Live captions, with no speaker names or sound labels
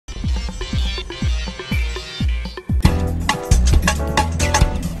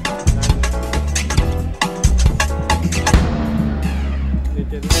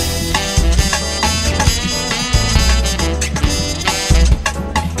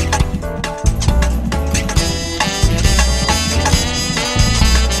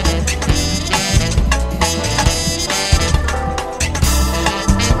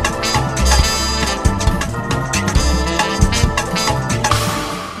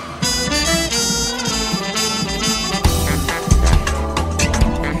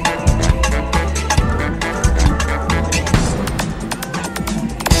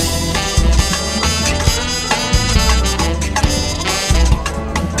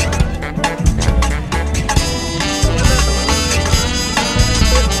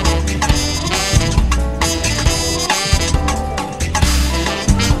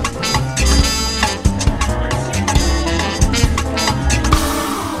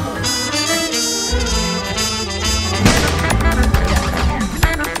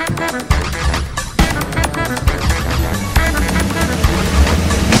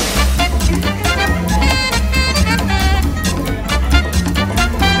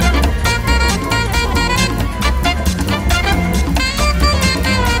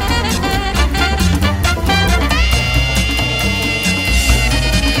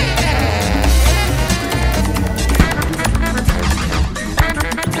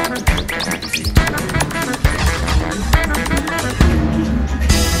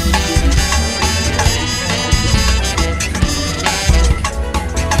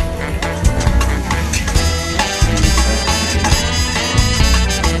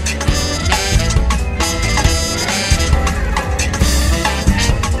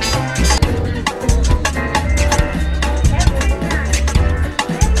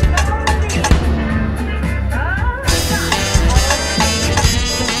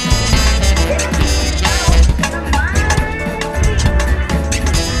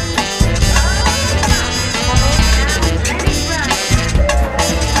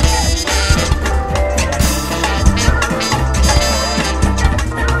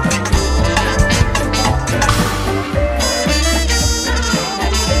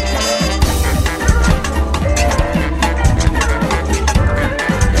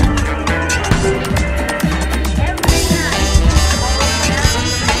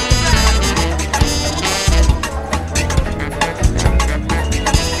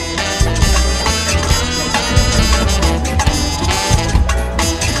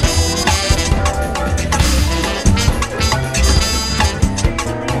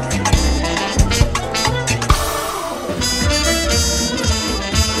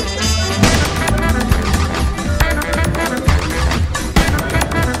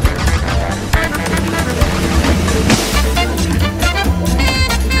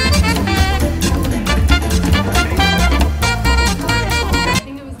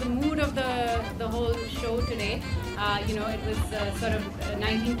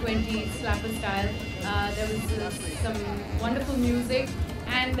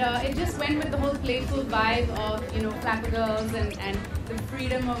and it just went with the whole playful vibe of, you know, Clapper Girls and the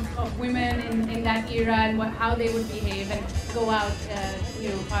freedom of women in that era and how they would behave and go out, you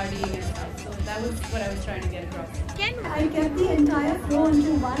know, partying and stuff. So that was what I was trying to get across. I kept the entire flow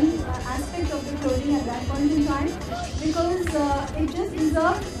into one aspect of the clothing at that point in time because it just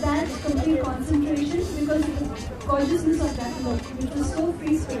deserved that complete concentration because of the gorgeousness of that look, which was so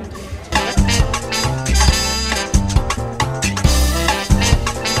free-spirited.